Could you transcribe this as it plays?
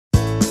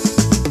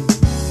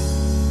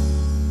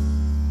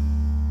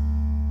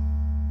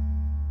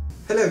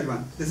Hello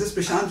everyone, this is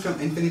Prashant from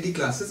Infinity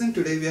Classes, and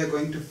today we are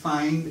going to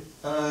find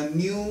a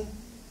new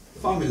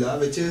formula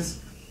which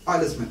is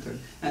Euler's method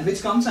and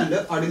which comes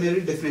under ordinary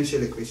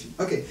differential equation.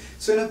 Okay,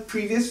 so in a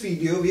previous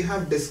video we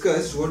have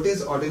discussed what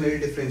is ordinary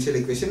differential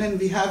equation and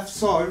we have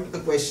solved a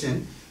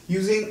question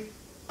using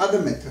other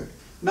method.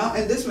 Now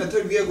in this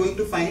method we are going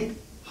to find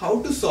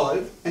how to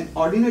solve an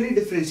ordinary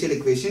differential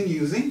equation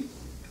using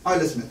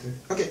Euler's method.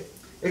 Okay,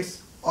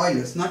 it's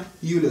Euler's, not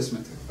Euler's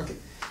method. Okay.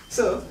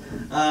 So,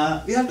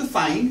 we have to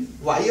find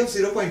y of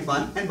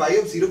 0.1 and y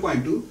of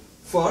 0.2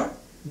 for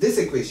this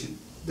equation.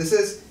 This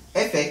is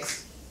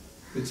fx,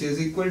 which is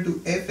equal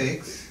to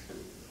fx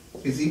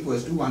is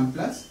equals to 1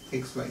 plus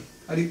xy.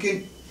 Or you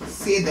can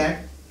say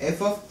that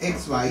f of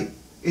xy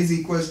is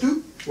equals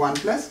to 1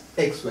 plus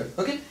xy.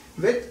 Okay,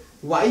 with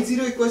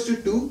y0 equals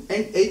to 2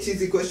 and h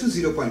is equals to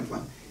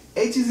 0.1.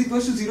 h is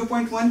equals to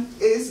 0.1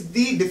 is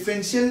the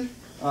differential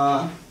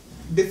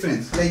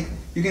difference. Like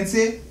you can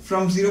say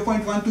from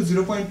 0.1 to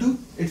 0.2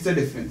 it's the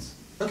difference.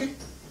 Okay,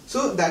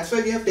 so that's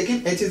why we have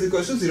taken h is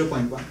equals to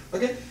 0.1.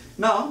 Okay,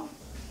 now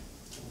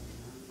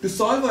to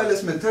solve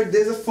Euler's method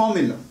there is a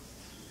formula.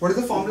 What is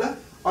the formula?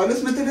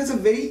 Euler's method has a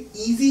very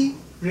easy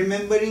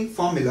remembering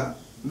formula,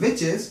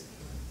 which is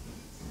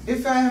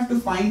if I have to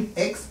find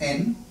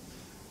xn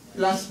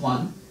plus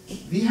 1,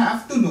 we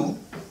have to know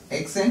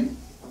xn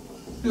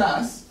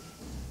plus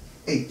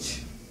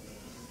h.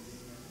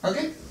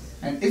 Okay,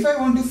 and if I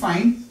want to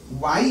find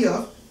y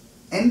of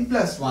n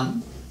plus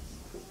 1,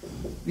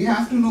 we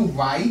have to know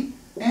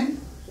yn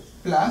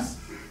plus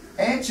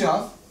h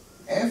of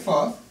f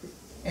of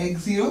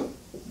x0,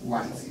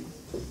 y0.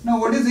 Now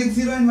what is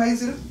x0 and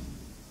y0?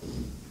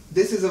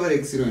 This is our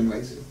x0 and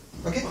y0.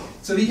 Okay,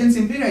 so we can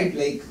simply write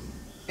like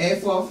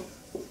f of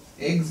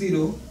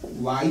x0,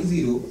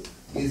 y0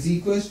 is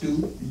equals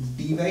to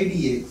dy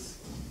dx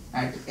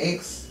at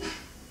x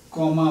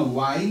comma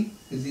y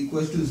is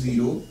equals to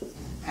 0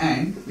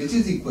 and which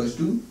is equals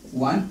to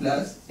 1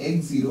 plus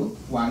x0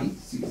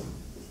 y0.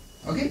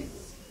 Okay,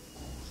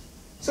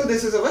 so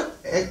this is our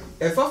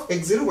f of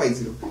x0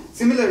 y0.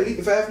 Similarly,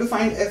 if I have to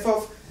find f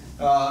of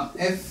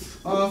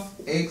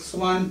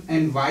x1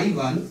 and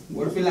y1,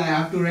 what will I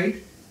have to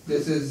write?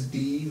 This is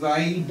dy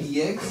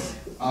dx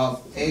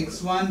of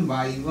x1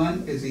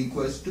 y1 is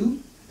equals to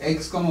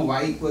x comma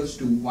y equals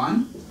to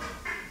 1.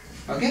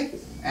 Okay,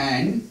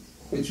 and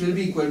which will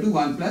be equal to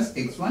 1 plus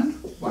x1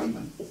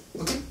 y1.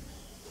 Okay,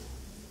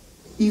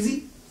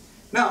 easy.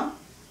 Now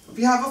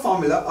we have a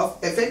formula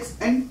of fx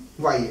and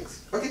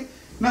yx. Okay,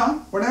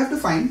 now what I have to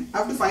find? I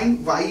have to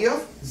find y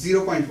of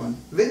 0.1,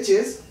 which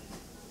is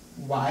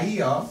y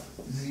of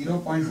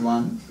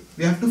 0.1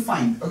 we have to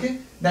find. Okay,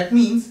 that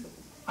means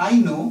I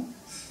know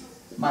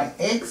my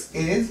x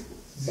is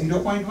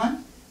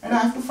 0.1 and I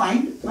have to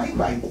find my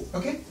y.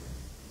 Okay,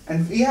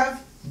 and we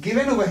have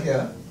given over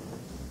here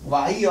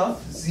y of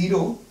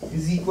 0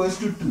 is equals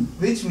to 2,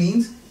 which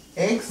means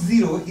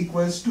x0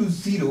 equals to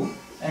 0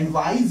 and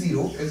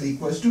y0 is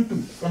equals to 2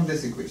 from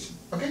this equation.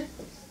 Okay,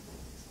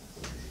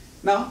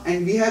 now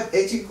and we have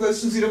h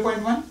equals to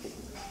 0.1,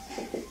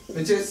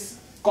 which is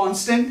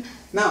constant.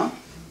 Now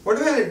what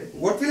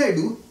will I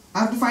do? I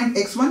have to find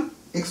x1.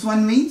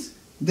 x1 means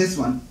this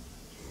one,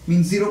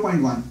 means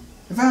 0.1.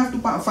 If I have to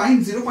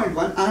find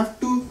 0.1, I have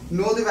to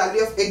know the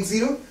value of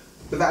x0.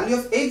 The value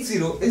of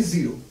x0 is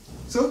 0.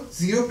 So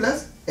 0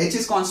 plus h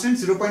is constant,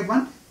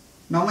 0.1.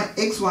 Now my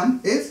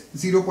x1 is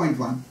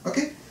 0.1.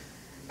 Okay,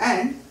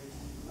 and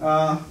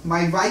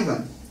my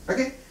y1.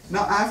 Okay,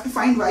 now I have to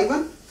find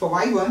y1. For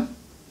y1,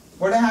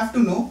 what I have to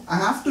know? I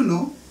have to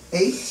know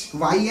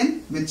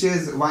yn, which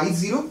is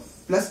y0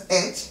 plus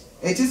h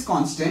is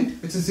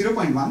constant, which is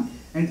 0.1,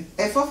 and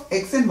f of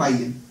x and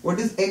yn. What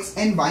is x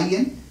and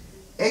yn?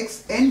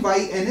 X and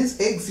yn is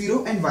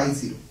x0 and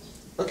y0.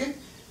 Okay,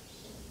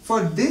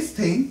 for this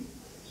thing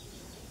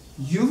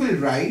you will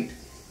write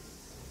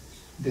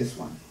this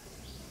one.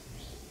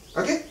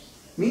 Okay,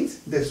 means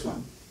this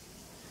one.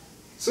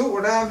 So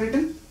what I have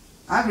written?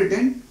 I have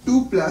written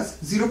 2 plus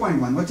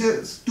 0.1, which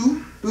is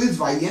 2. 2 is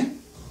yn.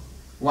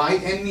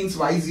 Yn means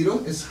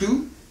y0 is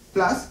 2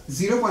 plus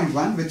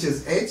 0.1, which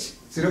is h,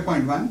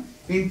 0.1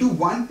 into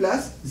 1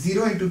 plus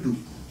 0 into 2.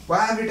 Why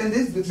I have written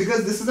this?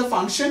 Because this is a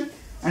function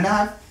and I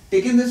have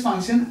taken this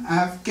function, I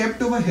have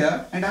kept over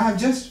here and I have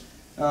just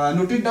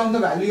noted down the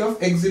value of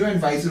x0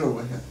 and y0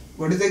 over here.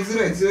 What is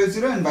x0? x0 is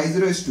 0 and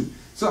y0 is 2.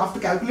 So after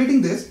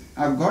calculating this,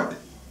 I have got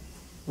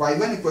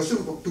y1 equals to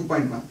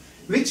 2.1,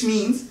 which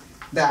means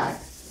that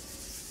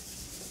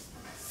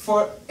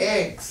for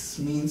x,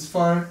 means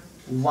for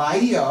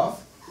y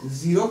of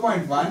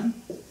 0.1,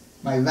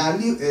 my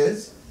value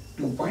is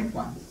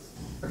 2.1.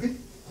 Okay,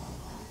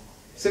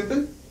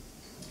 simple.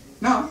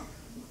 Now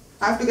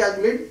I have to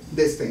calculate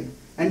this thing,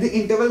 and the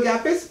interval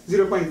gap is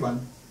 0.1,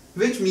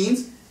 which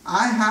means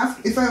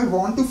if I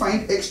want to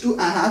find x2,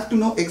 I have to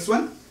know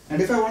x1,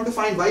 and if I want to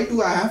find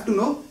y2, I have to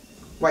know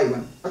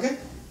y1. Okay,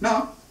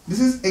 now this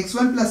is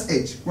x1 plus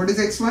h. What is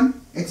x1?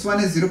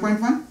 x1 is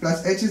 0.1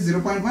 plus h is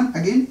 0.1.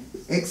 Again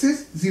x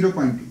is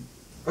 0.2.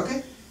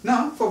 Okay,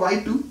 now for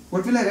y2,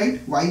 what will I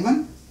write?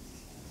 y1,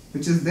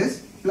 which is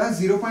this, plus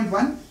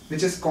 0.1,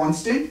 which is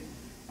constant,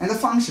 and the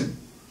function.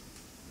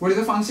 What is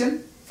the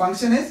function?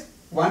 Function is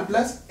 1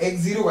 plus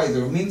x0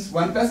 y0, means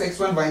 1 plus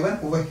x1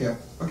 y1 over here.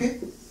 Okay?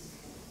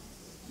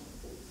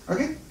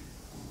 Okay?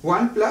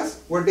 1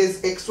 plus what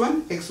is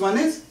x1? x1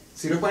 is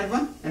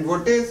 0.1, and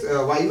what is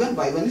y1?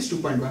 y1 is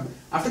 2.1.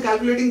 After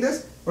calculating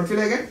this, what will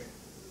I get?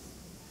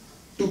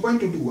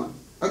 2.221.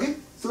 Okay?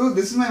 So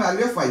this is my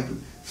value of y2.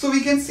 So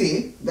we can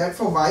say that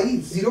for y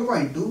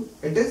 0.2,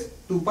 it is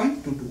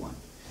 2.221.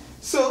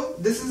 So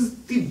this is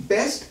the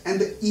best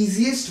and the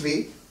easiest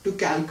way to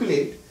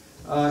calculate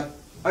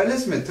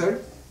Euler's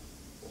method,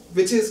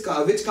 which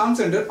comes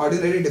under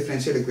ordinary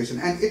differential equation,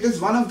 and it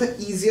is one of the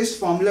easiest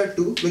formula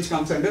too, which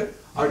comes under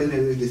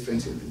ordinary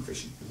differential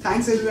equation.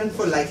 Thanks everyone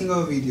for liking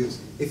our videos.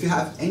 If you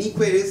have any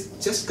queries,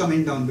 just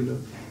comment down below,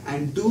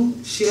 and do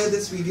share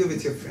this video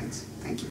with your friends. Thank you.